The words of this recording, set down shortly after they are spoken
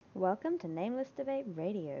Welcome to Nameless Debate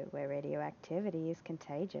Radio, where radioactivity is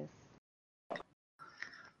contagious.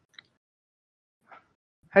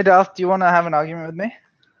 Hey Darth, do you want to have an argument with me?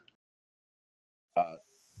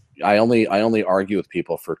 I only argue with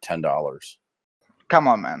people for $10. Come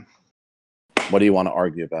on, man. What do you want to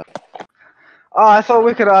argue about? Oh, I thought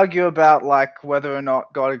we could argue about like whether or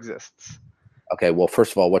not God exists. Okay, well,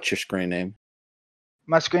 first of all, what's your screen name?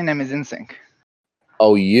 My screen name is InSync.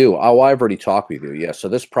 Oh, you. Oh, I've already talked with you. Yeah, so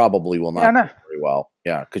this probably will not Yeah, go very well.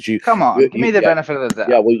 Yeah, because you. Come on, give me the benefit of the doubt.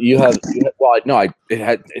 Yeah, well, you have. Well, no,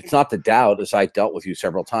 it's not the doubt, as I dealt with you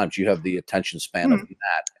several times. You have the attention span of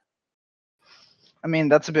that. I mean,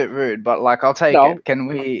 that's a bit rude, but like, I'll take it. Can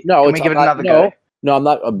we? No, can we give it another go? No, I'm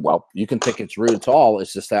not. Well, you can think it's rude at all.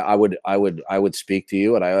 It's just that I would speak to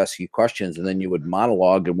you and I ask you questions, and then you would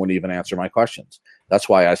monologue and wouldn't even answer my questions. That's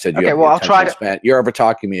why I said you have an attention span. You're ever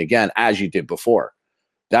talking to me again, as you did before.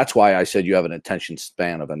 That's why I said you have an attention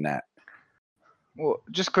span of a gnat. Well,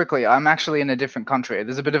 just quickly, I'm actually in a different country.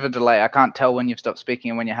 There's a bit of a delay. I can't tell when you've stopped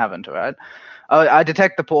speaking and when you haven't, all right? I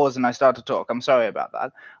detect the pause and I start to talk. I'm sorry about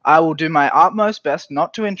that. I will do my utmost best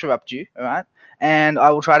not to interrupt you, all right? And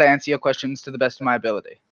I will try to answer your questions to the best of my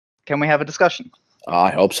ability. Can we have a discussion?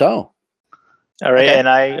 I hope so. All right, Okay. and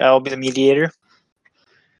I'll be the mediator.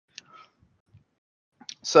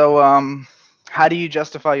 So, how do you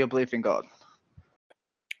justify your belief in God?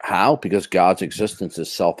 How? Because God's existence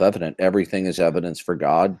is self-evident. Everything is evidence for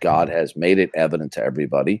God. God has made it evident to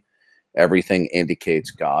everybody. Everything indicates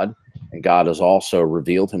God. And God has also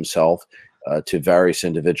revealed himself to various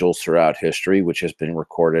individuals throughout history, which has been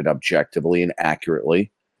recorded objectively and accurately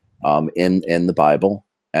in the Bible.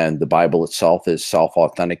 And the Bible itself is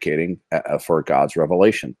self-authenticating for God's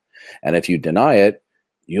revelation. And if you deny it,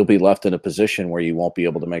 you'll be left in a position where you won't be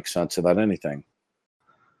able to make sense about anything.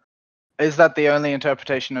 Is that the only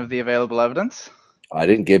interpretation of the available evidence? I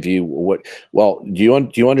didn't give you what. Well, do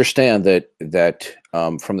you understand that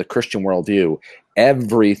from the Christian worldview,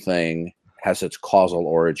 everything has its causal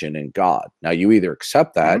origin in God. Now, you either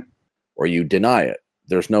accept that or you deny it.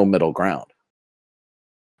 There's no middle ground.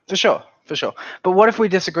 For sure. But what if we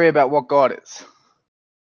disagree about what God is?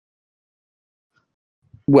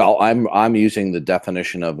 Well, I'm using the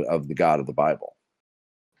definition of the God of the Bible.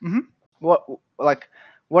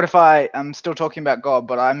 What if I am still talking about God,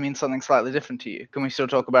 but I mean something slightly different to you? Can we still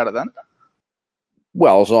talk about it then?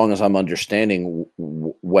 Well, as long as I'm understanding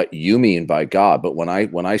what you mean by God. But when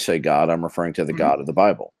I say God, I'm referring to the God of the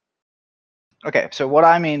Bible. Okay, so what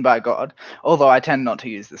I mean by God, although I tend not to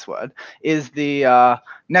use this word, is the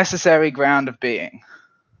necessary ground of being.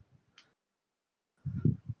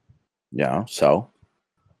 Yeah, so?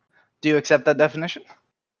 Do you accept that definition?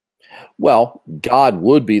 Well, God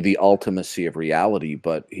would be the ultimacy of reality,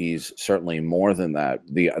 but he's certainly more than that.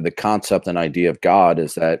 The concept and idea of God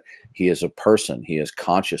is that he is a person. He is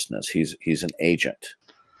consciousness. He's an agent.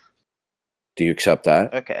 Do you accept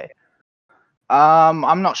that? Okay.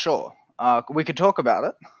 I'm not sure. We could talk about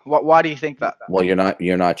it. Why do you think that? Well, you're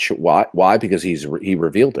not sure. Why? Because he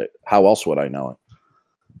revealed it. How else would I know it?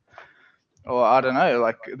 Or I don't know.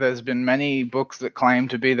 Like, there's been many books that claim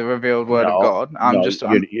to be the revealed word of God.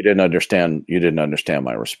 You didn't understand. You didn't understand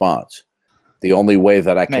my response. The only way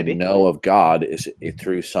that I can know of God is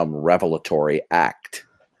through some revelatory act,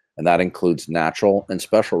 and that includes natural and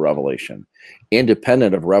special revelation.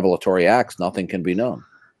 Independent of revelatory acts, nothing can be known.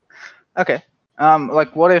 Okay.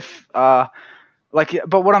 What if, but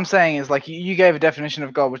what I'm saying is, like, you gave a definition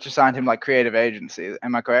of God which assigned him, like, creative agency.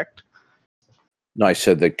 Am I correct? No, I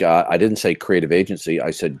said that God, I didn't say creative agency.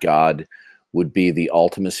 I said God would be the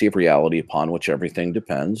ultimacy of reality upon which everything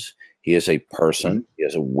depends. He is a person, he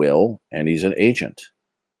has a will, and he's an agent.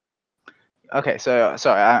 Okay, so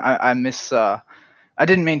sorry, I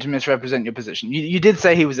didn't mean to misrepresent your position. You did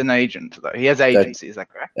say he was an agent, though. He has agency, is that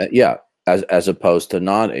correct? Yeah, as opposed to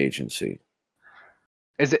non-agency.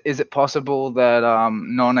 Is it possible that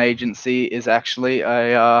non-agency is actually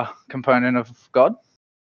a component of God?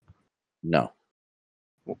 No.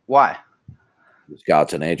 Why? Because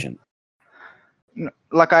God's an agent.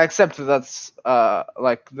 Like, I accept that that's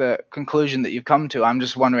like the conclusion that you've come to. I'm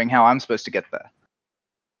just wondering how I'm supposed to get there.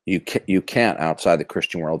 You can't outside the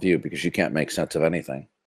Christian worldview because you can't make sense of anything.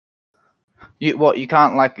 You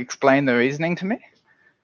can't, like, explain the reasoning to me?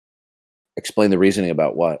 Explain the reasoning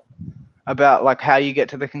about what? About, like, how you get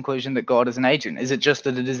to the conclusion that God is an agent. Is it just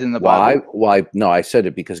that it is in the Bible? Why? No, I said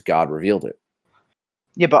it because God revealed it.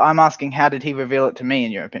 Yeah, but I'm asking, how did he reveal it to me,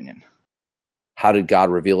 in your opinion? How did God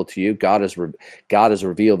reveal it to you? God has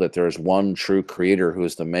revealed that there is one true creator who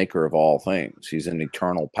is the maker of all things. He's an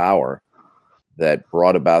eternal power. that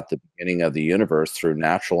brought about the beginning of the universe through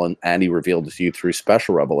natural, and he revealed it to you through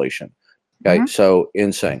special revelation. Okay, so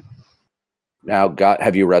insane. Now, God,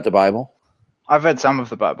 have you read the Bible? I've read some of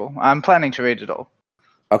the Bible. I'm planning to read it all.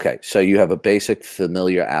 Okay, so you have a basic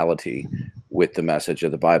familiarity with the message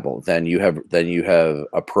of the Bible. Then you have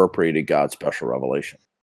appropriated God's special revelation.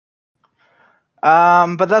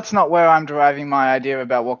 But that's not where I'm deriving my idea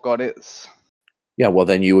about what God is. Yeah, well,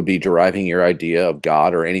 then you would be deriving your idea of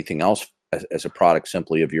God or anything else as a product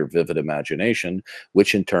simply of your vivid imagination,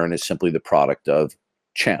 which in turn is simply the product of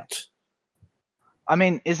chance. I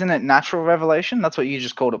mean, isn't it natural revelation? That's what you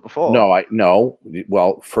just called it before. No.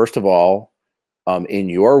 Well, first of all, in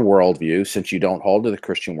your worldview, since you don't hold to the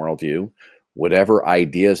Christian worldview, whatever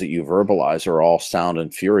ideas that you verbalize are all sound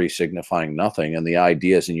and fury, signifying nothing, and the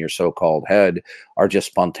ideas in your so-called head are just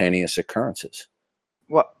spontaneous occurrences.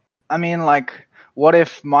 What I mean, like, what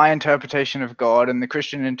if my interpretation of God and the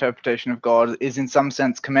Christian interpretation of God is in some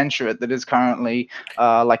sense commensurate, that is currently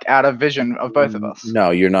like out of vision of both of us?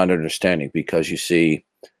 No, you're not understanding, because you see,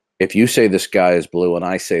 if you say the sky is blue and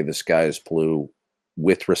I say the sky is blue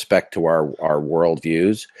with respect to our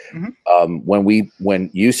worldviews, when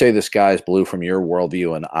you say the sky is blue from your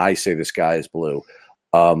worldview and I say the sky is blue,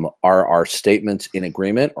 are our statements in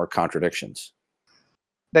agreement or contradictions?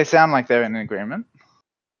 They sound like they're in agreement.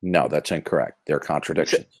 No, that's incorrect. They're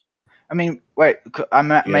contradictions. I mean, wait, I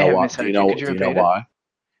may have misheard you. Could you repeat it? Why?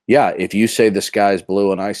 Yeah, if you say the sky is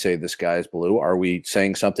blue and I say the sky is blue, are we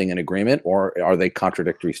saying something in agreement, or are they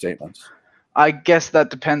contradictory statements? I guess that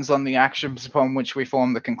depends on the actions upon which we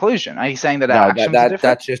form the conclusion. Are you saying that our actions are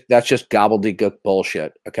different? That's just gobbledygook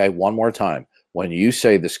bullshit. Okay, one more time. When you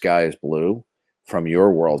say the sky is blue from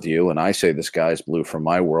your worldview and I say the sky is blue from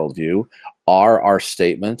my worldview, are our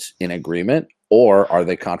statements in agreement, or are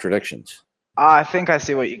they contradictions? I think I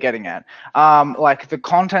see what you're getting at. Like the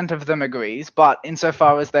content of them agrees, but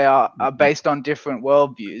insofar as they are based on different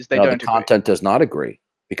worldviews, they don't agree. The content does not agree,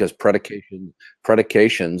 because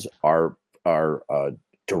predications are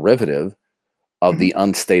derivative of the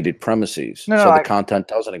unstated premises. The content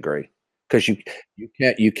doesn't agree, because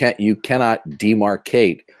you cannot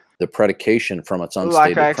demarcate the predication from its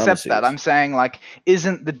unstated premises. I accept that. I'm saying, like,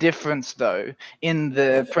 isn't the difference though in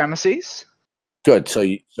the premises? Good. So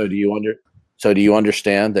do you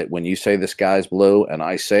understand that when you say the sky's blue and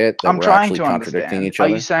I say it, that we're actually contradicting each other?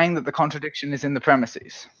 Are you saying that the contradiction is in the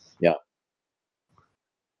premises? Yeah.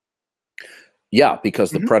 Yeah, because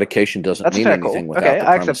the predication doesn't mean anything without the premises.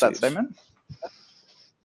 I accept that statement.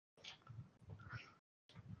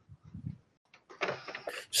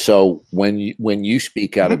 So when you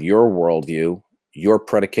speak out of your worldview, your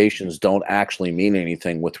predications don't actually mean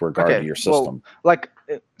anything with regard to your system. Well,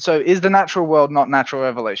 so is the natural world not natural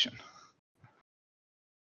revelation?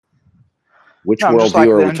 Which worldview are we talking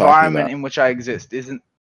about? The environment in which I exist isn't.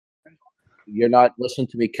 You're not listening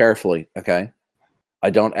to me carefully, okay? I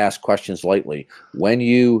don't ask questions lightly. When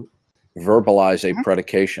you verbalize a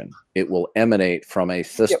predication, it will emanate from a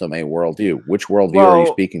system, a worldview. Which worldview are you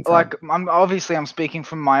speaking from? Like, I'm speaking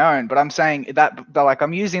from my own, but I'm saying that like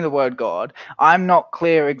I'm using the word God. I'm not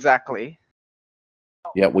clear exactly.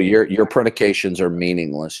 Yeah, well, your predications are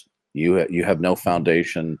meaningless. You have no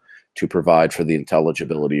foundation to provide for the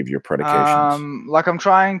intelligibility of your predications. Like, I'm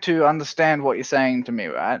trying to understand what you're saying to me,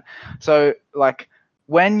 right? So, like,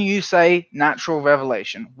 when you say natural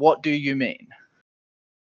revelation, what do you mean?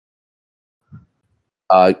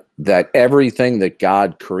 That everything that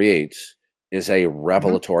God creates is a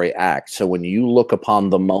revelatory act. So when you look upon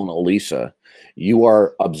the Mona Lisa, you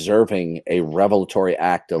are observing a revelatory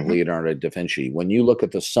act of Leonardo da Vinci. When you look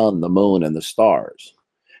at the sun, the moon, and the stars,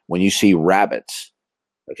 when you see rabbits,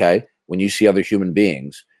 okay, when you see other human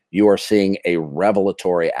beings, you are seeing a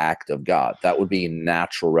revelatory act of God. That would be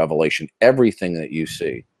natural revelation. Everything that you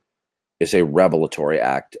see is a revelatory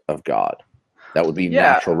act of God. That would be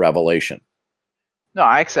natural revelation. No,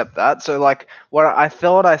 I accept that. So, like, what I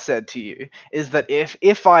thought I said to you is that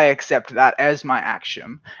if I accept that as my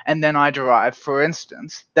action, and then I derive, for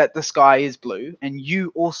instance, that the sky is blue, and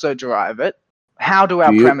you also derive it, how do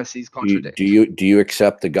our premises contradict? Do you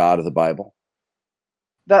accept the God of the Bible?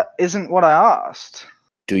 That isn't what I asked.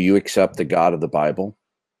 Do you accept the God of the Bible?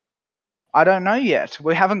 I don't know yet.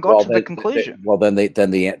 We haven't got to the conclusion. Then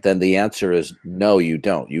the answer is no, you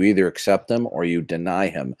don't. You either accept him or you deny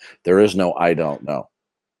him. There is no I don't know.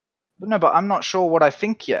 No, but I'm not sure what I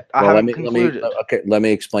think yet. I haven't concluded. Let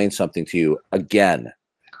me explain something to you. Again,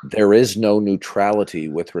 there is no neutrality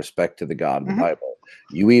with respect to the God of the Bible.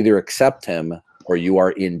 You either accept him or you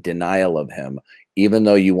are in denial of him, even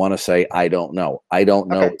though you want to say I don't know. I don't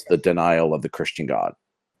know. It's the denial of the Christian God.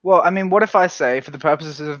 Well, I mean, what if I say, for the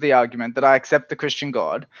purposes of the argument, that I accept the Christian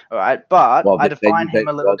God, all right, but I define him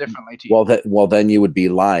a little differently to you? Well, then you would be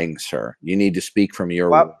lying, sir. You need to speak from your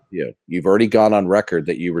Well, worldview. You've already gone on record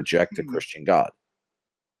that you reject the Christian God.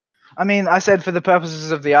 I mean, I said for the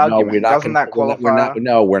purposes of the No, argument. we're not Doesn't that qualify?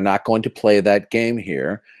 we're not going to play that game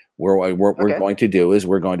here. What we're Okay. going to do is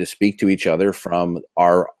we're going to speak to each other from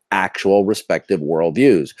our actual respective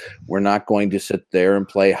worldviews. We're not going to sit there and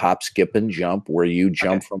play hop, skip, and jump where you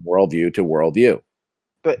jump from worldview to worldview.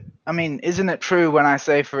 But, I mean, isn't it true when I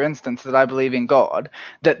say, for instance, that I believe in God,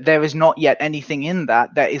 that there is not yet anything in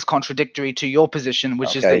that is contradictory to your position,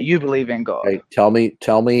 which is that you believe in God? Okay. Tell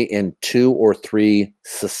me in 2 or 3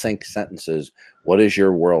 succinct sentences, what is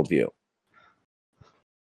your worldview?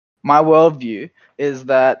 My worldview is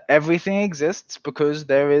that everything exists because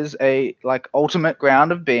there is a ultimate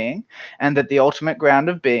ground of being, and that the ultimate ground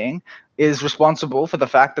of being is responsible for the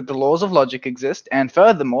fact that the laws of logic exist, and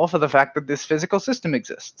furthermore for the fact that this physical system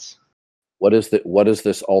exists. What is this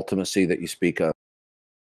ultimacy that you speak of?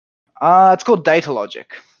 It's called data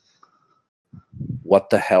logic.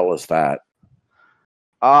 What the hell is that?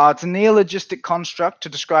 It's a neologistic construct to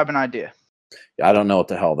describe an idea. I don't know what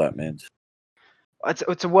the hell that means.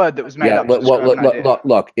 It's a word that was made up to describe an idea.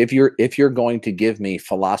 Look, if you're going to give me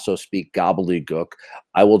philosophy gobbledygook,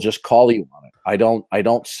 I will just call you on it. I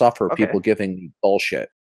don't suffer people giving me bullshit.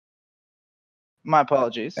 My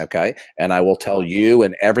apologies. Okay, and I will tell you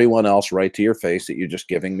and everyone else right to your face that you're just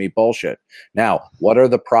giving me bullshit. Now, what are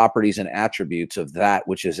the properties and attributes of that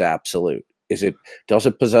which is absolute? Does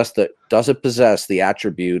it possess the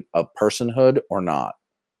attribute of personhood or not?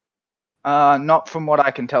 Not from what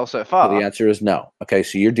I can tell so far. So the answer is no. Okay,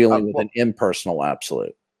 so you're dealing with an impersonal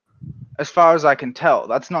absolute. As far as I can tell,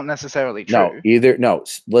 that's not necessarily true. No,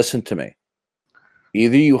 listen to me.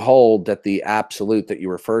 Either you hold that the absolute that you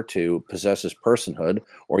refer to possesses personhood,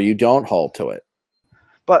 or you don't hold to it.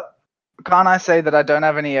 But can't I say that I don't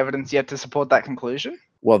have any evidence yet to support that conclusion?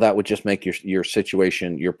 Well, that would just make your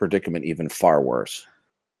situation, your predicament, even far worse.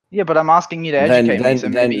 Yeah, but I'm asking you to educate me. So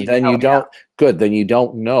then you don't. Good. Then you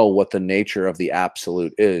don't know what the nature of the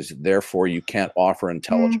absolute is. Therefore, you can't offer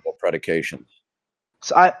intelligible predications.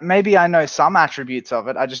 So maybe I know some attributes of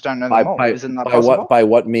it. I just don't know them all. Isn't that possible? By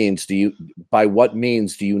what means do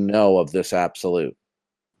you know of this absolute?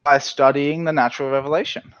 By studying the natural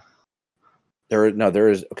revelation. There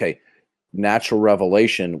is okay. Natural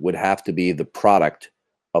revelation would have to be the product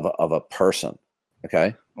of a person.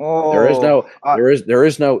 Okay. Oh, there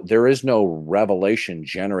is no revelation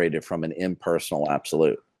generated from an impersonal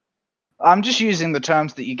absolute. I'm just using the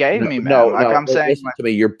terms that you gave me, man. I'm saying, listen to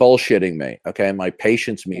me. You're bullshitting me. Okay, my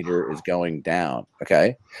patience meter is going down.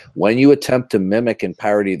 Okay, when you attempt to mimic and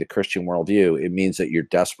parody the Christian worldview, it means that you're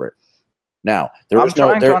desperate. Now, there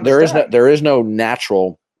is no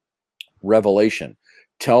natural revelation.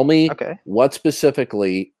 Tell me what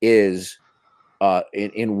specifically is.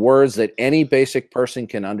 In words that any basic person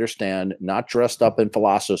can understand, not dressed up in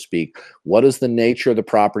philosophy speak, what is the nature, the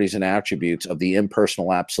properties, and attributes of the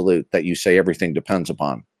impersonal absolute that you say everything depends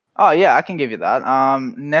upon? Oh, yeah, I can give you that.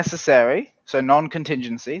 Necessary, so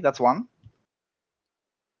non-contingency, that's one.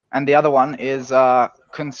 And the other one is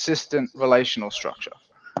consistent relational structure.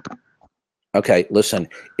 Okay, listen,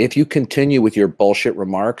 if you continue with your bullshit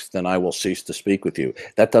remarks, then I will cease to speak with you.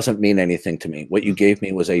 That doesn't mean anything to me. What you gave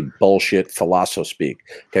me was a bullshit philosophy speak.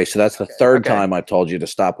 Okay, so that's the third time I told you to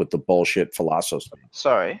stop with the bullshit philosophy speak.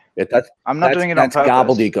 Sorry. I'm not doing it on purpose. That's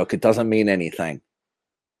gobbledygook. It doesn't mean anything.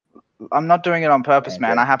 I'm not doing it on purpose,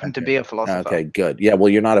 man. I happen to be a philosopher. Okay, good. Yeah, well,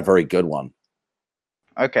 you're not a very good one.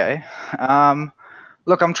 Okay.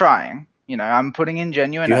 Look, I'm trying. You know, I'm putting in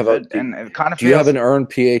genuine effort, and it kind of feels... Do you have an earned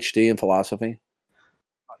PhD in philosophy?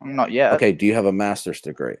 Not yet. Okay, do you have a master's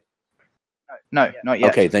degree? No, not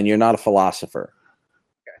yet. Okay, then you're not a philosopher.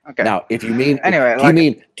 Okay. Now, if you mean anyway,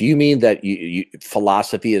 do you mean that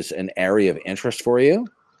philosophy is an area of interest for you?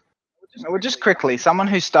 Well, just quickly, someone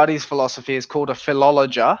who studies philosophy is called a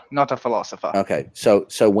philologer, not a philosopher. Okay, so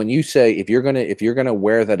when you say if you're gonna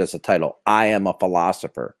wear that as a title, I am a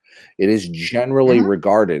philosopher, it is generally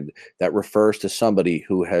regarded that refers to somebody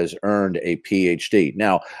who has earned a PhD.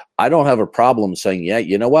 Now, I don't have a problem saying, yeah,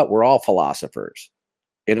 you know what, we're all philosophers.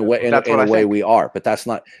 In a way, in a way, we are, but that's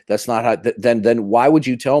not how. Then why would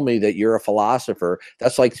you tell me that you're a philosopher?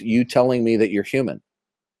 That's like you telling me that you're human.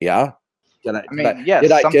 Yeah. Did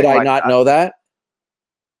I not know that?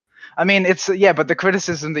 I mean, it's but the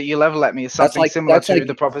criticism that you level at me is something similar to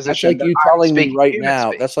the proposition. That's like you telling me right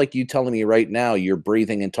now. That's like you telling me right now you're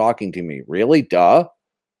breathing and talking to me. Really? Duh.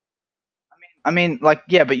 I mean, but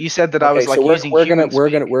you said that I was so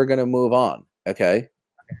we're gonna move on. Okay.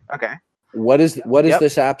 Okay. What is Yep.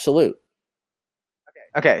 this absolute?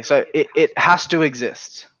 Okay, so it has to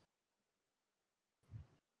exist.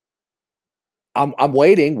 I'm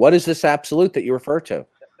waiting. What is this absolute that you refer to?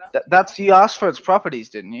 That's you asked for its properties,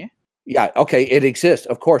 didn't you? Yeah, okay, it exists.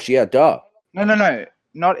 Of course, yeah, duh. No,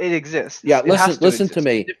 not it exists. Yeah, It has listen exist. to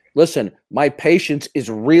me. Listen, my patience is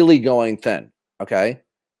really going thin, okay?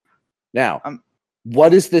 Now,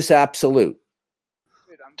 what is this absolute?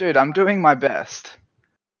 Dude, I'm doing my best.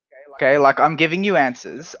 Okay, like I'm giving you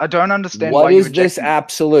answers. I don't understand why What you is this reject.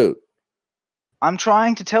 absolute? I'm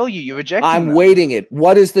trying to tell you. You're rejecting. I'm them. waiting it.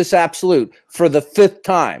 What is this absolute for the 5th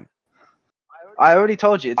time? I already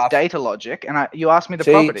told you it's data logic, and you asked me the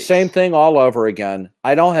See, properties. same thing all over again.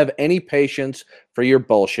 I don't have any patience for your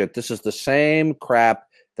bullshit. This is the same crap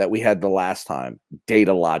that we had the last time.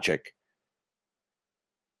 Data logic.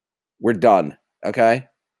 We're done. Okay?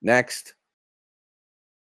 Next.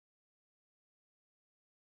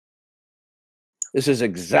 This is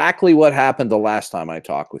exactly what happened the last time I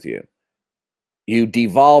talked with you. You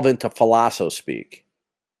devolve into philosophy-speak.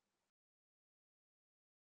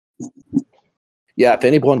 Yeah, if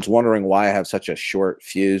anyone's wondering why I have such a short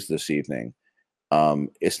fuse this evening,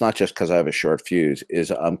 it's not just because I have a short fuse.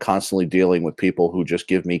 Is I'm constantly dealing with people who just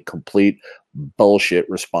give me complete bullshit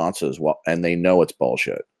responses, and they know it's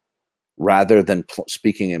bullshit, rather than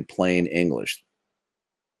speaking in plain English.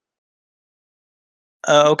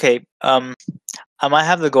 Okay. I might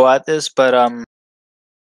have to go at this, but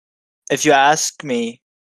if you ask me,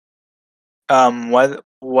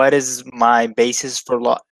 what is my basis for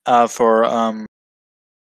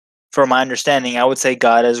my understanding, I would say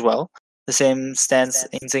God as well. The same stance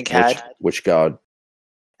Insync had. Which God?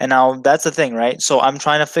 And now that's the thing, right? So I'm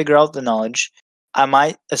trying to figure out the knowledge. I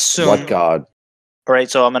might assume. What God? All right,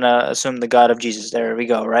 so I'm gonna assume the God of Jesus. There we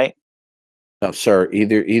go, right? No, sir.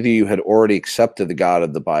 Either you had already accepted the God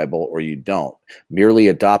of the Bible, or you don't. Merely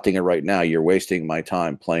adopting it right now, you're wasting my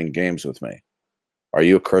time playing games with me. Are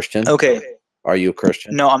you a Christian? Okay. Are you a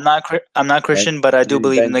Christian? No, I'm not. I'm not Christian, but I do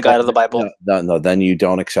believe in the God of the Bible. No. Then you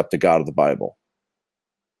don't accept the God of the Bible.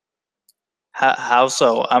 How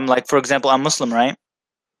so? I'm like, for example, I'm Muslim, right?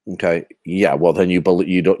 Okay. Yeah. Well, then you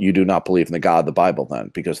do not believe in the God of the Bible,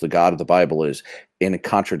 then, because the God of the Bible is in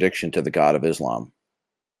contradiction to the God of Islam.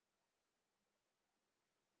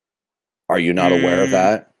 Are you not aware of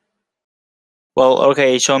that? Well,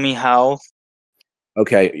 okay. Show me how.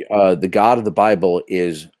 Okay. The God of the Bible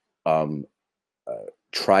is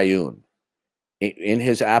triune. In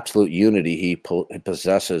his absolute unity, he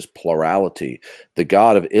possesses plurality. The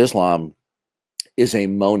God of Islam is a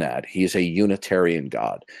monad. He is a Unitarian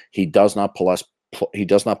God. He does not possess.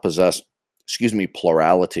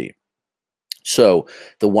 Plurality. So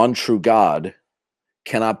the one true God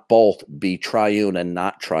cannot both be triune and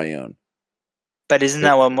not triune. But isn't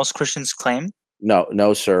that what most Christians claim?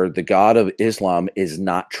 No, sir. The God of Islam is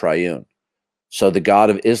not triune. So the God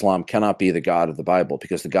of Islam cannot be the God of the Bible,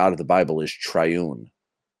 because the God of the Bible is triune.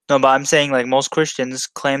 No, but I'm saying, like, most Christians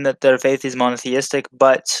claim that their faith is monotheistic,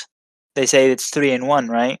 but they say it's 3 in 1,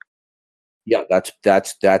 right? Yeah, that's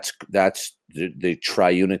the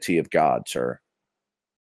triunity of God, sir.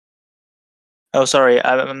 Oh, sorry.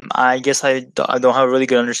 I guess I don't have a really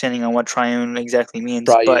good understanding on what triune exactly means.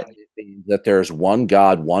 Triune But means that there's one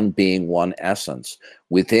God, one being, one essence.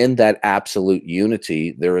 Within that absolute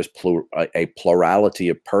unity, there is a plurality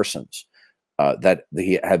of persons that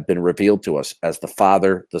have been revealed to us as the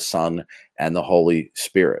Father, the Son, and the Holy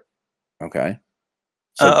Spirit. Okay.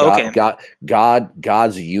 So okay.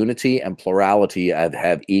 God's unity and plurality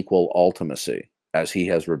have equal ultimacy as He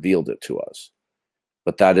has revealed it to us.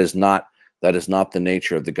 But that is not the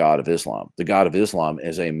nature of the God of Islam. The God of Islam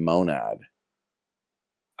is a monad.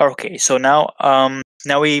 Okay, so now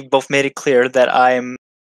we both made it clear that I am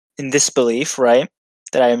in disbelief, right?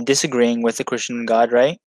 That I am disagreeing with the Christian God,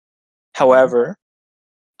 right? However,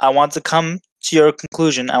 I want to come to your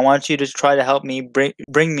conclusion. I want you to try to help me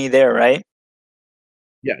bring me there, right?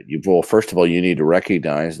 Yeah, well, first of all, you need to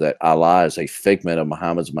recognize that Allah is a figment of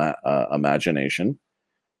Muhammad's imagination.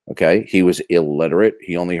 Okay, he was illiterate.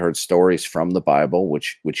 He only heard stories from the Bible,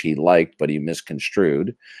 which he liked, but he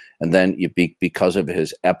misconstrued. And then because of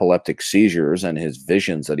his epileptic seizures and his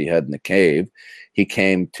visions that he had in the cave, he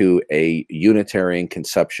came to a Unitarian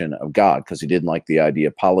conception of God because he didn't like the idea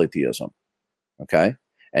of polytheism. Okay,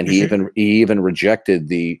 and he even rejected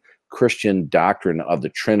the Christian doctrine of the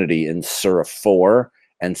Trinity in Surah 4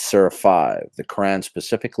 and Surah 5. The Quran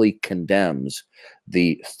specifically condemns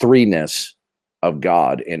the threeness of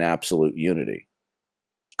God in absolute unity.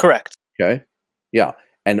 Correct. Okay. Yeah.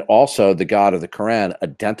 And also, the God of the Quran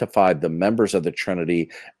identified the members of the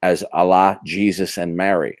Trinity as Allah, Jesus, and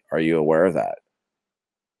Mary. Are you aware of that?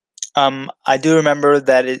 I do remember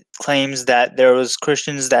that it claims that there was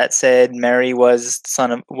Christians that said Mary was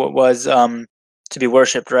son of was to be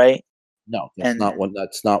worshipped, right? No, that's And not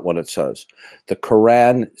what it says. The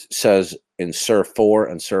Quran says in Surah 4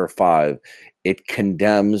 and Surah 5, it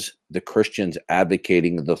condemns the Christians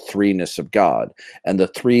advocating the threeness of God. And the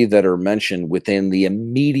three that are mentioned within the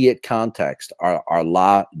immediate context are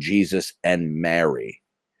Allah, Jesus, and Mary.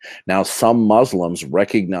 Now, some Muslims,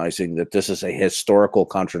 recognizing that this is a historical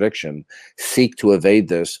contradiction, seek to evade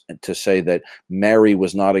this and to say that Mary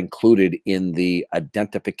was not included in the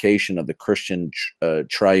identification of the Christian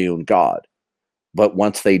triune God. But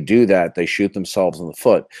once they do that, they shoot themselves in the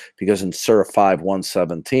foot, because in Surah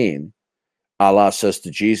 5:117, Allah says to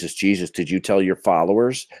Jesus, Jesus, did you tell your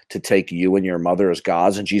followers to take you and your mother as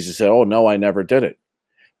gods? And Jesus said, oh, no, I never did it.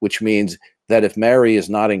 Which means that if Mary is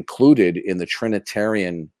not included in the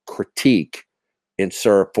Trinitarian critique in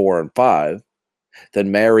Surah 4 and 5,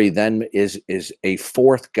 then Mary then is a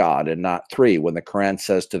fourth God and not three. When the Quran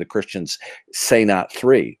says to the Christians, say not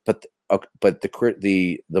three, but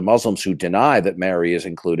the Muslims who deny that Mary is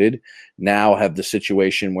included now have the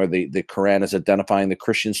situation where the Quran is identifying the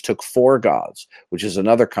Christians took four gods, which is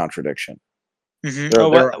another contradiction. There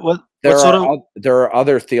are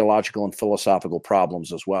other theological and philosophical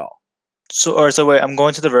problems as well. So wait, I'm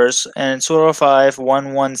going to the verse, and Surah 5,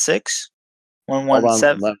 116,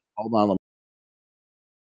 117. Hold on.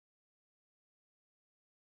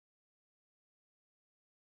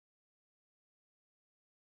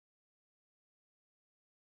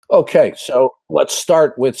 Okay, so let's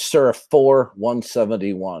start with Surah 4,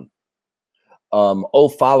 171. O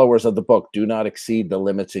followers of the book, do not exceed the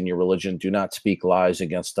limits in your religion. Do not speak lies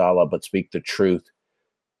against Allah, but speak the truth.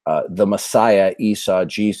 The Messiah, Isa,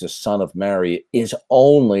 Jesus, son of Mary, is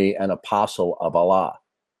only an apostle of Allah.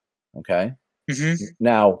 Okay? Mm-hmm.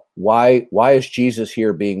 Now, why is Jesus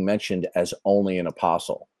here being mentioned as only an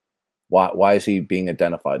apostle? Why is he being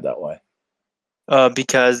identified that way?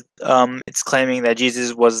 Because it's claiming that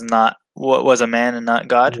Jesus was a man and not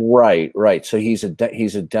God. Right. So he's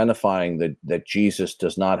identifying that Jesus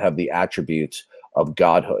does not have the attributes of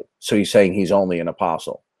godhood. So he's saying he's only an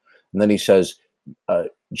apostle. And then he says,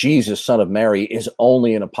 Jesus, son of Mary, is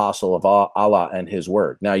only an apostle of Allah and his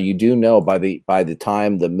word. Now, you do know by the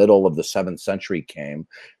time the middle of the 7th century came,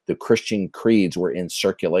 the Christian creeds were in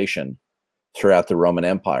circulation throughout the Roman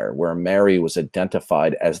Empire, where Mary was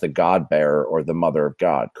identified as the God bearer or the mother of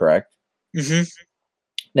God, correct? Mm-hmm.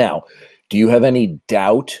 Now, do you have any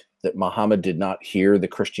doubt that Muhammad did not hear the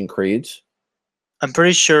Christian creeds? I'm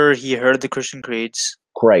pretty sure he heard the Christian creeds.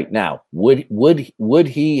 Great. Now, would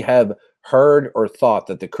he have heard or thought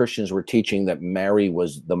that the Christians were teaching that Mary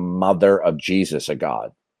was the mother of Jesus, a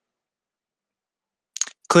God?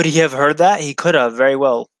 Could he have heard that? He could have, very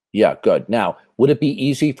well. Yeah, good. Now, would it be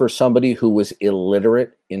easy for somebody who was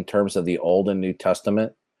illiterate in terms of the Old and New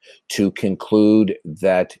Testament to conclude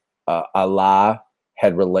that Allah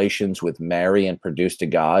had relations with Mary and produced a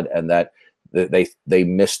God, and that they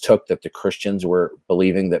mistook that the Christians were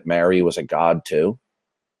believing that Mary was a God too?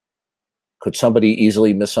 Could somebody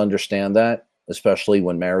easily misunderstand that, especially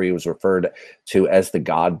when Mary was referred to as the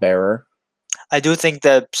God bearer? I do think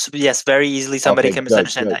that, yes, very easily somebody can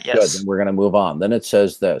misunderstand that, yes. Good. And we're going to move on. Then it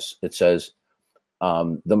says this. It says,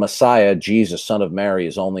 the Messiah, Jesus, son of Mary,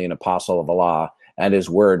 is only an apostle of Allah and his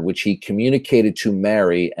word, which he communicated to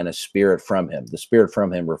Mary, and a spirit from him. The spirit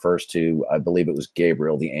from him refers to, I believe it was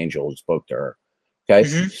Gabriel, the angel who spoke to her. Okay.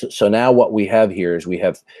 Mm-hmm. So now what we have here is we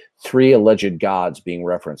have three alleged gods being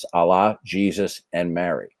referenced: Allah, Jesus, and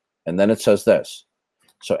Mary. And then it says this.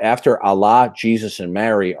 So after Allah, Jesus, and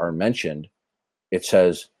Mary are mentioned, it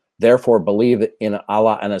says, therefore believe in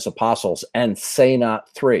Allah and his apostles, and say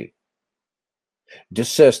not three.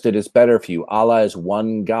 Desist, it is better for you. Allah is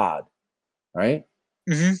one God. Right?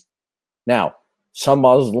 Mm-hmm. Now, some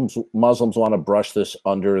Muslims want to brush this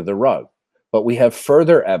under the rug, but we have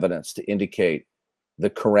further evidence to indicate the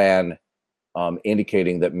Quran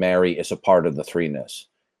indicating that Mary is a part of the threeness.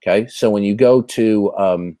 Okay, so when you go to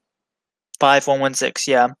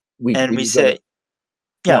 5116, yeah, we say,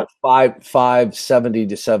 yeah, 570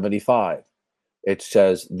 to 75. It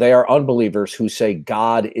says they are unbelievers who say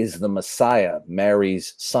God is the Messiah,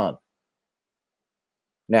 Mary's son.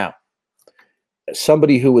 Now,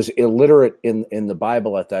 somebody who was illiterate in the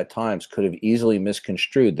Bible at that time could have easily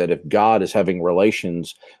misconstrued that if God is having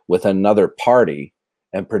relations with another party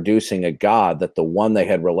and producing a God, that the one they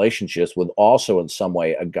had relationships with also in some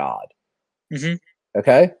way a God. Mm-hmm.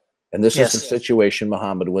 Okay? And this is the Yes. situation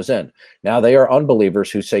Muhammad was in. Now they are unbelievers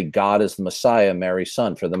who say God is the Messiah, Mary's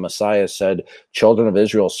son. For the Messiah said, "Children of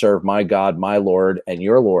Israel, serve my God, my Lord, and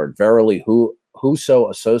your Lord. Verily, whoso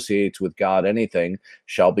associates with God anything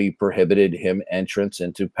shall be prohibited him entrance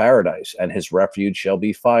into paradise, and his refuge shall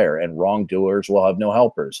be fire, and wrongdoers will have no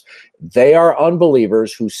helpers." They are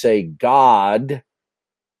unbelievers who say God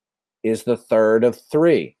is the third of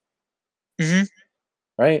three, Hmm.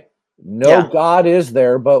 right? No Yeah. God is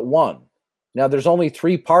there but one. Now, there's only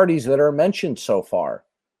three parties that are mentioned so far: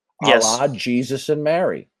 Yes. Allah, Jesus, and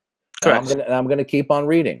Mary. Correct. I'm going to keep on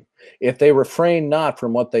reading. If they refrain not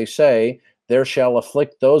from what they say, there shall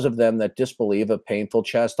afflict those of them that disbelieve a painful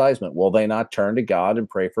chastisement. Will they not turn to God and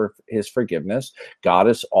pray for his forgiveness? God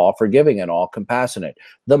is all forgiving and all compassionate.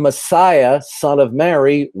 The Messiah, son of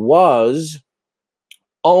Mary, was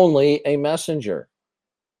only a messenger,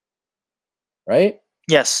 right?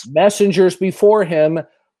 Yes. Messengers before him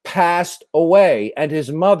passed away, and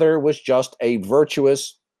his mother was just a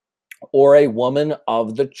virtuous or a woman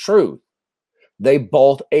of the truth. They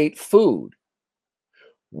both ate food.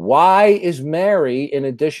 Why is Mary, in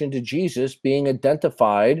addition to Jesus, being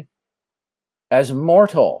identified as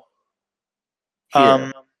mortal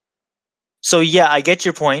here? So yeah, I get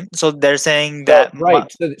your point. So they're saying So, that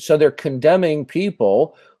right. So they're condemning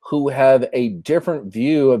people who have a different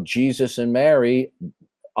view of Jesus and Mary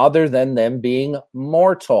other than them being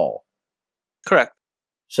mortal. correct.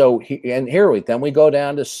 So then we go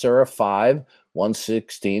down to Surah 5,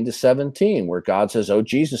 116 to 17, where God says, "O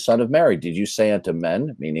Jesus, son of Mary, did you say unto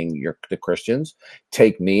men," meaning the Christians,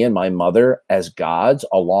 "take me and my mother as gods,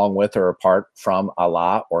 along with or apart from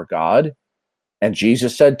Allah or God?" And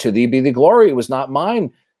Jesus said, "To thee be the glory. It was not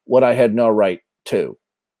mine what I had no right to.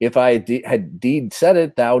 If I had indeed said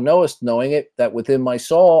it, thou knowest, knowing it, that within my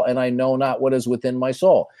soul, and I know not what is within my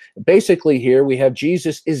soul." Basically, here we have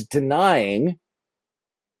Jesus is denying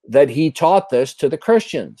that he taught this to the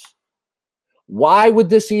Christians. Why would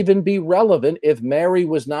this even be relevant if Mary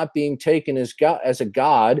was not being taken as a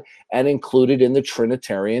god and included in the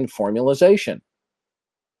Trinitarian formalization?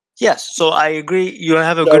 Yes. So I agree. You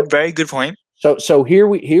have a very good point. So here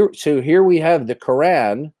we have the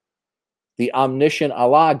Quran. The omniscient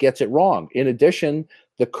Allah gets it wrong. In addition,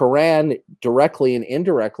 the Quran directly and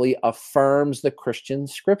indirectly affirms the Christian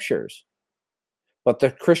scriptures, but the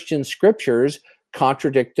Christian scriptures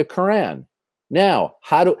contradict the Quran. Now,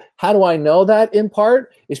 how do I know that? In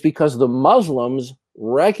part is because the Muslims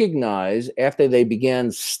recognize, after they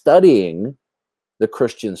began studying the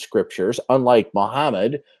Christian scriptures, unlike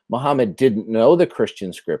Muhammad didn't know the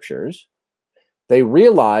Christian scriptures. They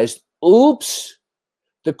realized, oops,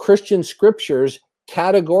 the Christian scriptures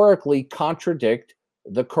categorically contradict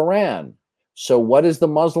the Quran. So what is the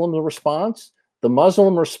Muslim response? The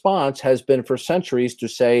Muslim response has been for centuries to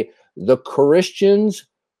say the Christians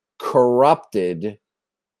corrupted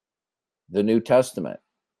the New Testament.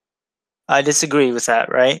 I disagree with that,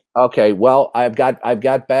 right? Okay, well, I've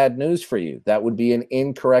got bad news for you. That would be an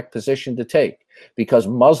incorrect position to take, because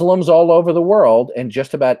Muslims all over the world, and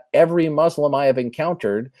just about every Muslim I have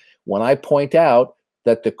encountered, when I point out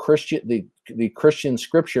that the Christian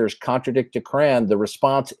scriptures contradict the Quran, the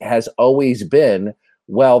response has always been,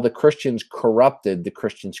 well, the Christians corrupted the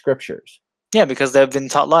Christian scriptures. Yeah, because they've been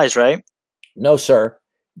taught lies, right? No, sir.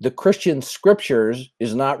 The Christian scriptures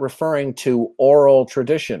is not referring to oral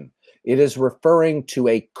tradition. It is referring to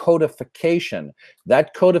a codification.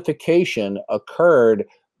 That codification occurred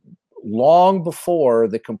long before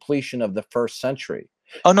the completion of the first century.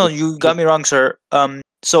 Oh no, you got me wrong, sir.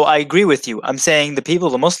 So I agree with you. I'm saying the people,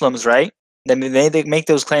 the Muslims, right? They make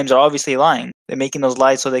those claims are obviously lying. They're making those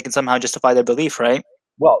lies so they can somehow justify their belief, right?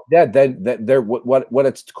 Well, what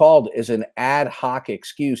it's called is an ad hoc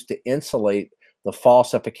excuse to insulate the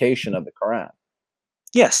falsification of the Quran.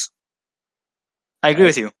 Yes, I agree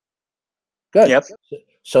with you. Good. Yep.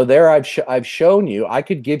 So there, I've shown you. I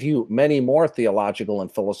could give you many more theological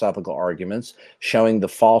and philosophical arguments showing the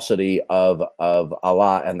falsity of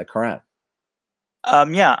Allah and the Quran.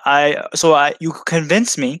 Yeah, you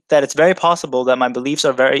convinced me that it's very possible that my beliefs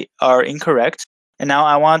are incorrect, and now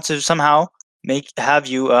I want to somehow have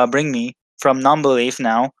you bring me from non-belief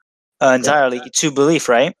now entirely to belief,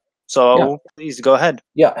 right? So please go ahead.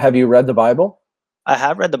 Yeah. Have you read the Bible? I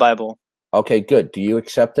have read the Bible. Okay, good. Do you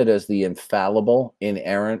accept it as the infallible,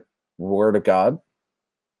 inerrant Word of God?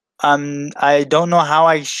 I don't know how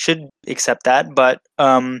I should accept that, but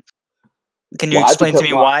can you explain to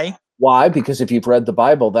me why? Why? Because if you've read the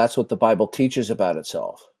Bible, that's what the Bible teaches about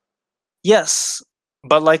itself. Yes,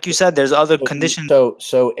 but like you said, there's other conditions.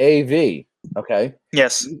 So AV, okay?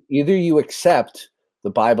 Yes. Either you accept the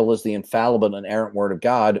Bible is the infallible and inerrant word of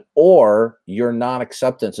God, or your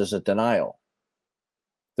non-acceptance is a denial.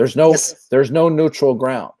 There's no neutral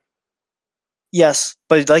ground. Yes,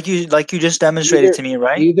 but like you just demonstrated to me,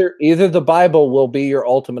 right? Either the Bible will be your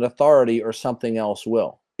ultimate authority or something else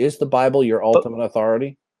will. Is the Bible your ultimate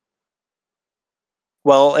authority?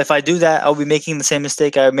 Well, if I do that, I'll be making the same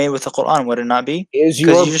mistake I made with the Quran, would it not be? Because you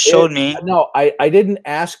just showed me. No, I didn't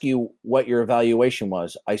ask you what your evaluation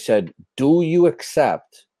was. I said, do you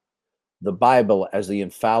accept the Bible as the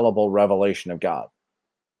infallible revelation of God?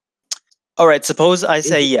 All right, suppose I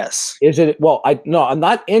say yes. Is it? Well, I'm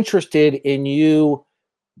not interested in you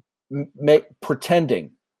pretending.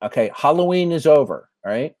 Okay, Halloween is over.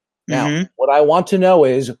 All right. Now, what I want to know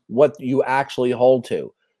is what you actually hold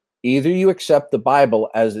to. Either you accept the Bible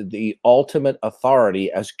as the ultimate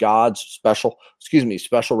authority, as God's special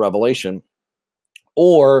revelation,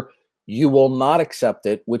 or you will not accept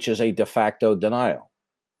it, which is a de facto denial.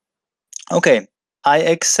 Okay, I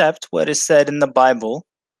accept what is said in the Bible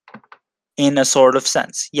in a sort of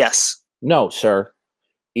sense. Yes. No, sir.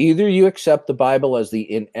 Either you accept the Bible as the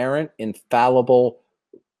inerrant, infallible,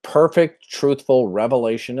 perfect, truthful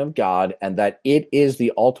revelation of God, and that it is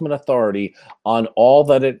the ultimate authority on all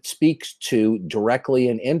that it speaks to directly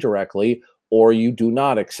and indirectly, or you do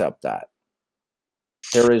not accept that.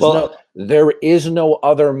 There is no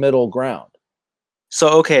other middle ground.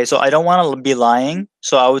 So I don't want to be lying,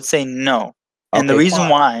 so I would say no. And the reason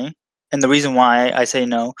why I say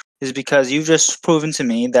no is because you've just proven to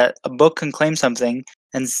me that a book can claim something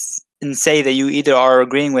and say that you either are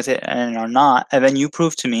agreeing with it and are not, and then you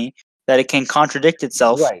prove to me that it can contradict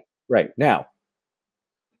itself. Right. Now,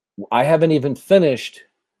 I haven't even finished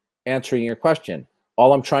answering your question.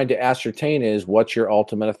 All I'm trying to ascertain is what your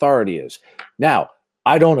ultimate authority is. Now,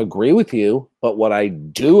 I don't agree with you, but what I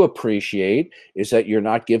do appreciate is that you're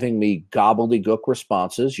not giving me gobbledygook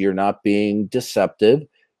responses. You're not being deceptive.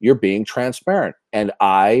 You're being transparent. And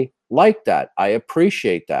I like that. I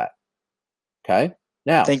appreciate that. Okay?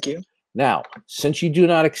 Now, thank you. Now, since you do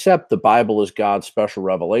not accept the Bible as God's special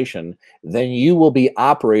revelation, then you will be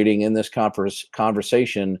operating in this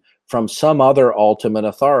conversation from some other ultimate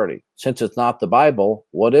authority. Since it's not the Bible,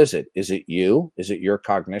 what is it? Is it you? Is it your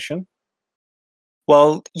cognition?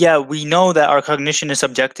 Well, yeah, we know that our cognition is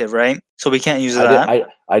subjective, right? So we can't use that.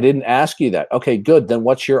 I didn't ask you that. Okay, good. Then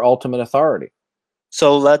what's your ultimate authority?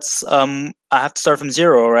 So let's I have to start from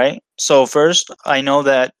zero, right? So first, I know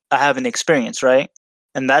that I have an experience, right?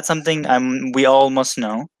 And that's something we all must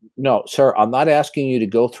know. No, sir, I'm not asking you to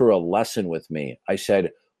go through a lesson with me. I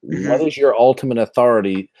said, what is your ultimate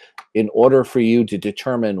authority in order for you to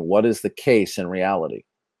determine what is the case in reality?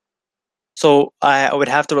 So I would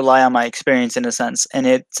have to rely on my experience in a sense, and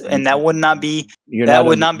that would not be.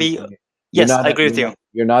 Yes, I agree with you.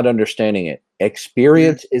 You're not understanding it.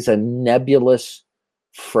 Experience is a nebulous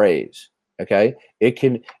phrase. Okay,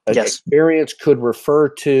 experience could refer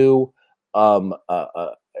to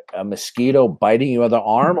a mosquito biting you on the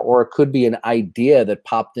arm, or it could be an idea that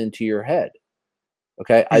popped into your head.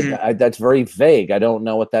 Okay, that's very vague. I don't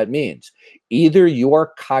know what that means. Either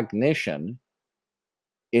your cognition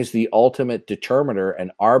is the ultimate determiner and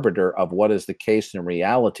arbiter of what is the case in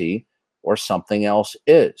reality, or something else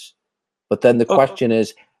is. But then the question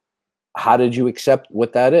is, how did you accept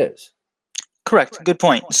what that is? Correct. Good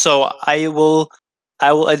point. So I will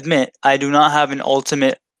admit I do not have an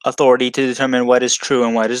ultimate authority to determine what is true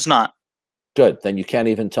and what is not. Good. Then you can't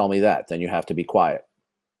even tell me that. Then you have to be quiet.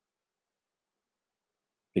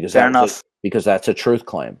 Because because that's a truth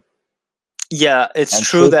claim. Yeah, it's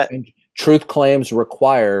true that truth claims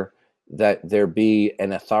require that there be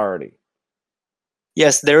an authority.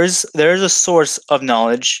 Yes, there is a source of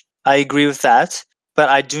knowledge. I agree with that, but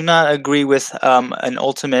I do not agree with an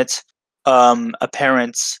ultimate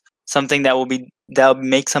appearance, something that will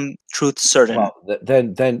make some truth certain. Well,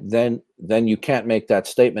 then you can't make that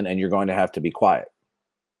statement, and you're going to have to be quiet.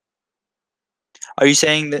 Are you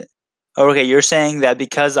saying that? Okay, you're saying that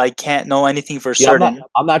because I can't know anything for certain.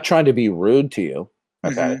 I'm not trying to be rude to you.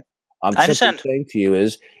 Okay, I'm simply saying to you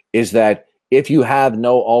is that if you have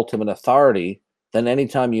no ultimate authority, then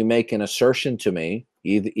anytime you make an assertion to me,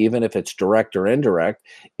 even if it's direct or indirect,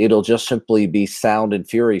 it'll just simply be sound and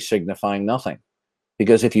fury signifying nothing.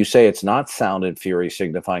 Because if you say it's not sound and fury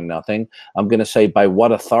signifying nothing, I'm going to say, by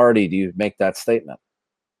what authority do you make that statement?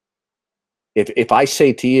 If I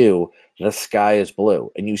say to you, the sky is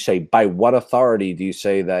blue, and you say, by what authority do you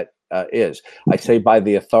say that is? I say, by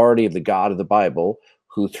the authority of the God of the Bible,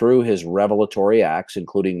 who through his revelatory acts,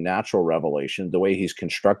 including natural revelation, the way he's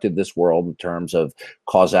constructed this world in terms of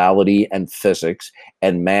causality and physics,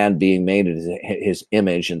 and man being made in his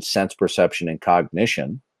image and sense perception and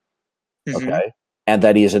cognition, okay, and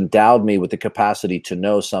that he has endowed me with the capacity to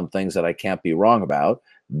know some things that I can't be wrong about,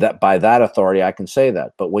 that by that authority I can say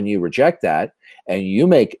that. But when you reject that and you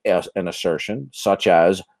make an assertion such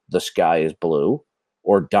as the sky is blue,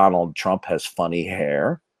 or Donald Trump has funny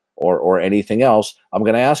hair, or anything else, I'm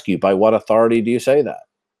going to ask you, by what authority do you say that?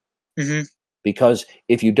 Because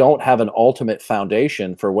if you don't have an ultimate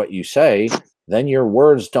foundation for what you say, then your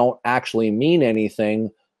words don't actually mean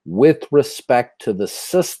anything with respect to the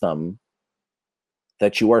system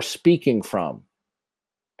that you are speaking from.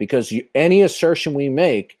 Because any assertion we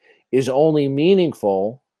make is only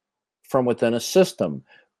meaningful from within a system.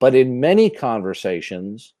 But in many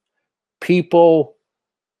conversations, people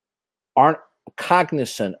aren't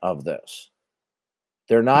cognizant of this.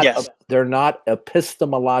 They're not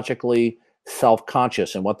epistemologically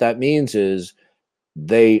self-conscious. And what that means is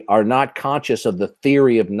they are not conscious of the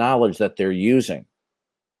theory of knowledge that they're using.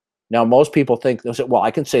 Now, most people think, they'll say, well,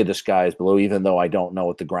 I can say the sky is blue even though I don't know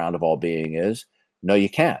what the ground of all being is. No, you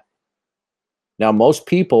can't. Now, most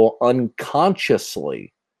people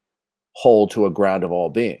unconsciously hold to a ground of all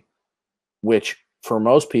being, which for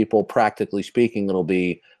most people, practically speaking, it'll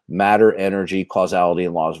be matter, energy, causality,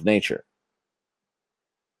 and laws of nature.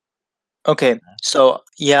 Okay, so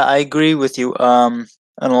yeah, I agree with you on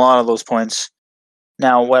a lot of those points.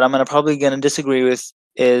 Now, what I'm probably gonna disagree with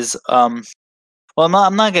is well,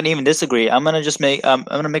 I'm not gonna even disagree. I'm gonna just make I'm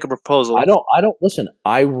gonna make a proposal. I don't listen.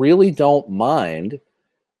 I really don't mind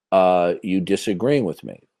you disagreeing with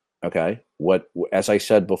me. Okay, as I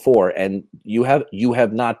said before, and you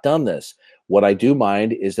have not done this. What I do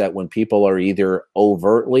mind is that when people are either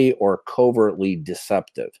overtly or covertly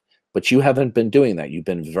deceptive, but you haven't been doing that. You've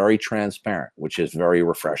been very transparent, which is very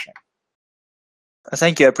refreshing.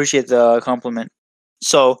 Thank you. I appreciate the compliment.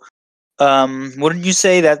 So, wouldn't you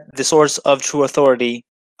say that the source of true authority,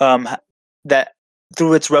 that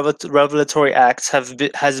through its revelatory acts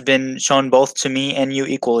has been shown both to me and you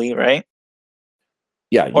equally, right?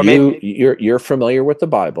 Yeah, Or you're familiar with the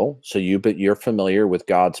Bible, so you're familiar with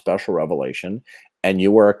God's special revelation, and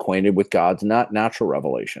you are acquainted with God's not natural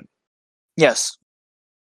revelation. Yes.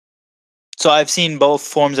 So I've seen both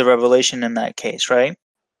forms of revelation in that case, right?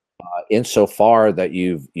 Insofar that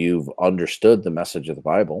you've understood the message of the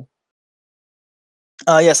Bible.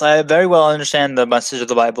 Yes, I very well understand the message of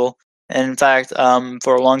the Bible. And in fact,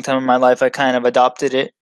 for a long time in my life, I kind of adopted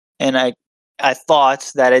it, and I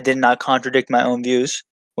thought that it did not contradict my own views,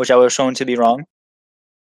 which I was shown to be wrong.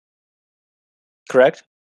 Correct?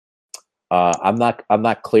 I'm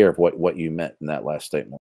not clear of what you meant in that last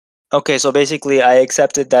statement. Okay, so basically, I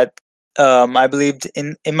accepted that. I believed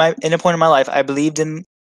in a point in my life, I believed in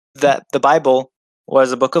that the Bible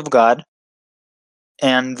was a book of God,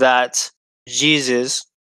 and that Jesus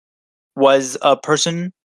was a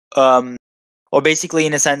person, or basically,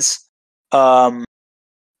 in a sense, a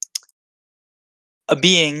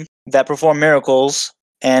being that performed miracles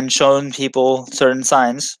and shown people certain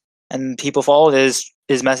signs, and people followed his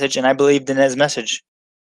message, and I believed in his message.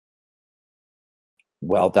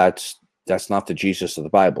 Well, that's not the Jesus of the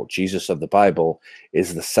Bible. Jesus of the Bible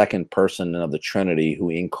is the second person of the Trinity who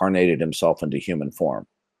incarnated himself into human form.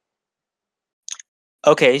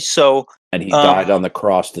 Okay, so and he died on the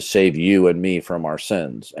cross to save you and me from our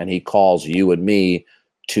sins, and he calls you and me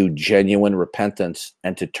to genuine repentance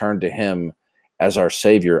and to turn to him as our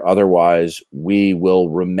Savior. Otherwise, we will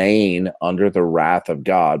remain under the wrath of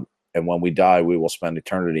God, and when we die, we will spend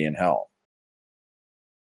eternity in hell.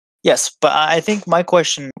 Yes, but I think my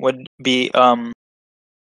question would be, how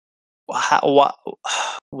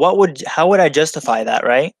would I justify that,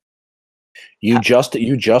 right? You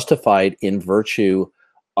justified in virtue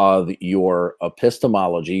of your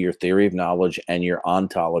epistemology, your theory of knowledge, and your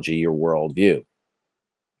ontology, your worldview.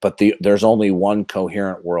 But there's only one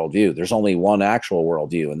coherent worldview. There's only one actual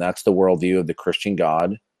worldview, and that's the worldview of the Christian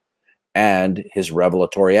God and his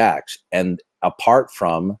revelatory acts. And apart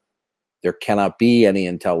from, there cannot be any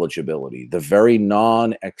intelligibility. The very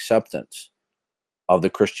non-acceptance of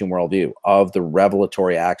the Christian worldview, of the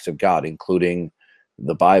revelatory acts of God, including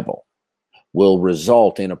the Bible, will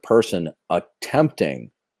result in a person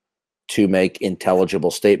attempting to make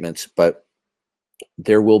intelligible statements, but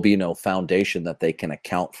there will be no foundation that they can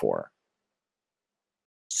account for.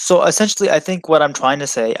 So essentially, I think what I'm trying to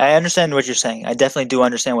say, I understand what you're saying. I definitely do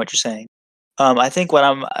understand what you're saying. I think what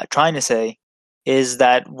I'm trying to say is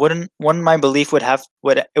that wouldn't my belief would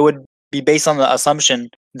be based on the assumption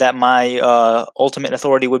that my ultimate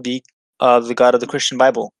authority would be the God of the Christian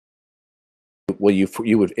Bible. Well,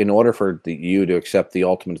 you would, in order for you to accept the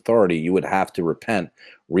ultimate authority, you would have to repent,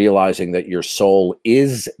 realizing that your soul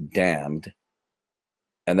is damned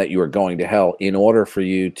and that you are going to hell, in order for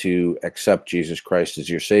you to accept Jesus Christ as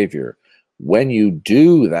your Savior. When you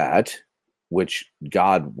do that, which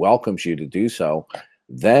God welcomes you to do so,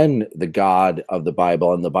 then the God of the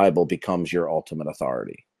Bible and the Bible becomes your ultimate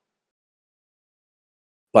authority.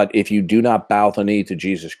 But if you do not bow the knee to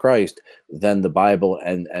Jesus Christ, then the Bible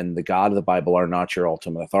and the God of the Bible are not your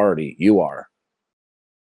ultimate authority. You are.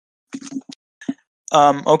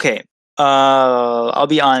 Okay. I'll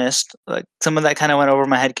be honest. Like, some of that kind of went over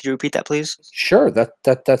my head. Could you repeat that, please? Sure,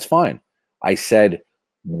 that's fine. I said,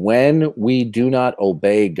 when we do not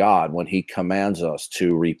obey God, when he commands us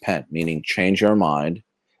to repent, meaning change our mind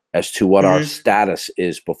as to what our status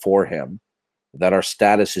is before him, that our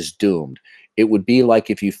status is doomed. It would be like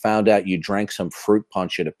if you found out you drank some fruit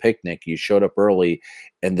punch at a picnic, you showed up early,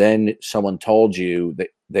 and then someone told you that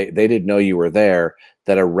they didn't know you were there,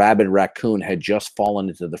 that a rabid raccoon had just fallen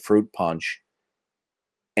into the fruit punch,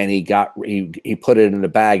 and he put it in a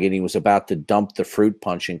bag, and he was about to dump the fruit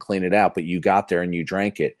punch and clean it out, but you got there and you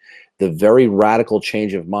drank it. The very radical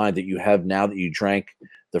change of mind that you have now that you drank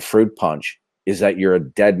the fruit punch is that you're a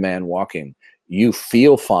dead man walking. You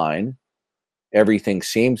feel fine. Everything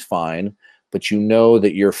seems fine, but you know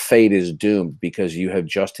that your fate is doomed because you have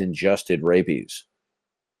just ingested rabies.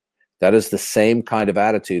 That is the same kind of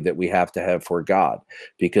attitude that we have to have for God,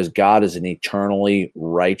 because God is an eternally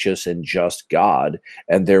righteous and just God,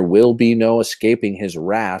 and there will be no escaping his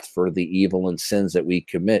wrath for the evil and sins that we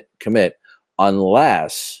commit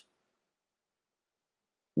unless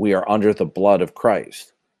we are under the blood of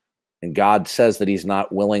Christ. And God says that he's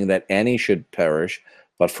not willing that any should perish,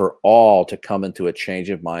 but for all to come into a change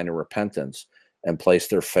of mind and repentance and place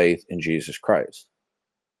their faith in Jesus Christ.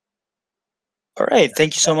 All right.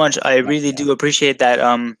 Thank you so much. I really do appreciate that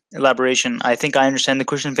elaboration. I think I understand the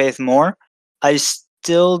Christian faith more. I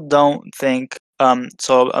still don't think,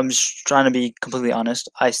 so I'm just trying to be completely honest.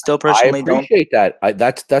 I still personally don't. I appreciate that.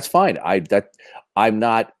 That's fine. I'm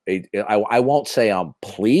not, I won't say I'm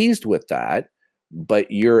pleased with that, but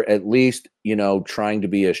you're at least, trying to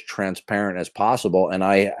be as transparent as possible. And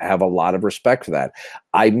I have a lot of respect for that.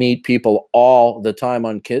 I meet people all the time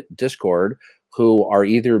on Discord who are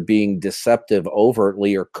either being deceptive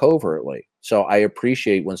overtly or covertly. So I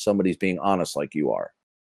appreciate when somebody's being honest like you are.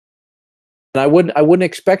 And I wouldn't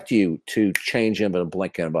expect you to change in a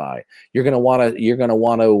blink of an eye. You're going to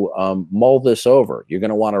want to mull this over. You're going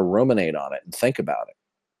to want to ruminate on it and think about it.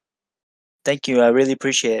 Thank you. I really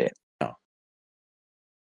appreciate it.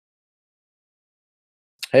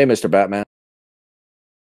 Hey, Mr. Batman.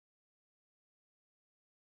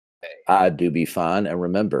 I do be fine. And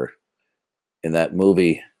remember, in that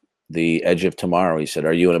movie, The Edge of Tomorrow, he said,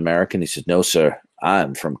 "Are you an American?" He said, "No, sir.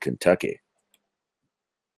 I'm from Kentucky."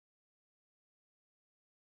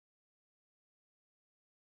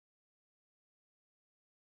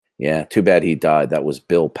 Yeah, too bad he died. That was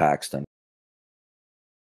Bill Paxton.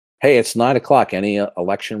 Hey, it's 9 o'clock. Any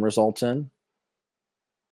election results in?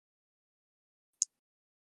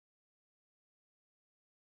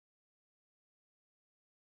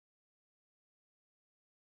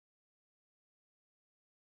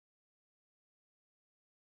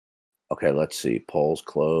 Okay, let's see. Polls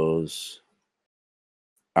close.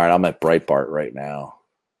 All right, I'm at Breitbart right now.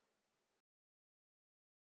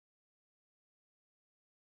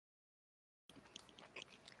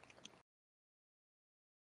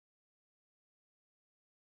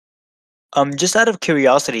 Just out of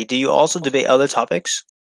curiosity, do you also debate other topics?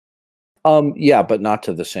 Yeah, but not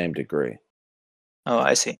to the same degree. Oh,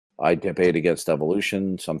 I see. I debate against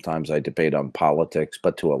evolution. Sometimes I debate on politics,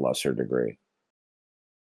 but to a lesser degree.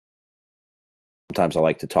 Sometimes I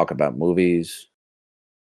like to talk about movies.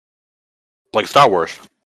 Like Star Wars.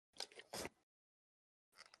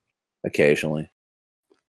 Occasionally.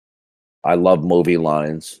 I love movie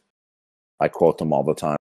lines. I quote them all the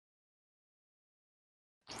time.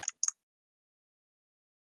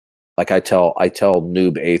 Like I tell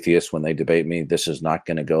noob atheists when they debate me, this is not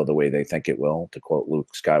going to go the way they think it will, to quote Luke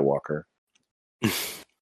Skywalker.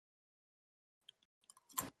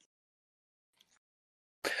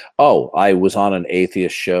 Oh, I was on an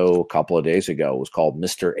atheist show a couple of days ago. It was called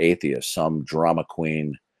Mr. Atheist, some drama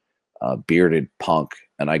queen, bearded punk,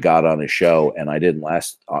 and I got on his show, and I didn't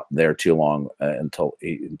last there too long until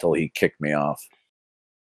he kicked me off.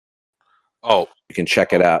 Oh, you can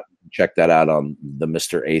check it out. Check that out on the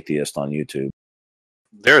Mr. Atheist on YouTube.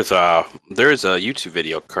 There's a YouTube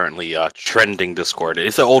video currently trending Discord.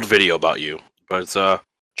 It's an old video about you, but it's a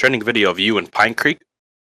trending video of you in Pine Creek.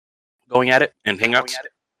 going at it in Hangouts?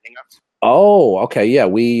 Oh, okay. Yeah,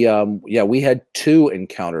 we had 2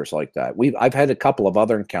 encounters like that. I've had a couple of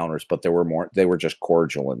other encounters, but they were just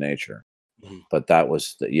cordial in nature. Mhm. But that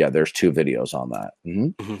was there's 2 videos on that.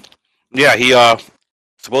 Yeah, he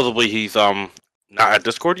supposedly he's not at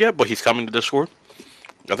Discord yet, but he's coming to Discord.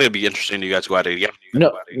 I think it'd be interesting to you guys go at it again.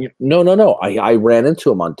 No. I ran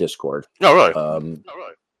into him on Discord. No, really.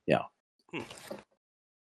 Yeah. Hmm.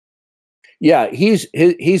 Yeah,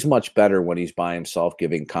 he's much better when he's by himself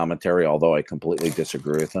giving commentary, although I completely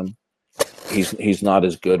disagree with him. He's not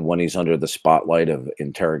as good when he's under the spotlight of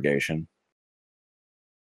interrogation.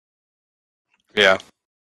 Yeah.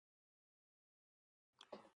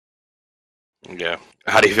 Yeah.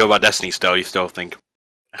 How do you feel about Destiny still? You still think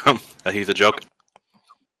that he's a joke?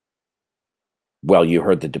 Well, you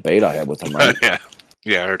heard the debate I had with him, right? Yeah.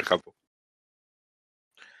 Yeah, I heard a couple.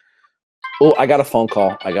 Oh, I got a phone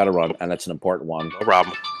call. I got to run, and it's an important one. No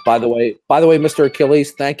problem. By the way, Mr.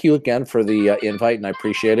 Achilles, thank you again for the invite, and I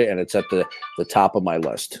appreciate it. And it's at the top of my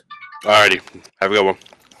list. Alrighty. Have a good one.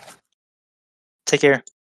 Take care.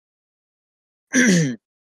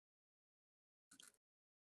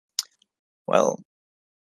 Well,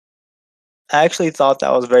 I actually thought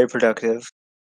that was very productive.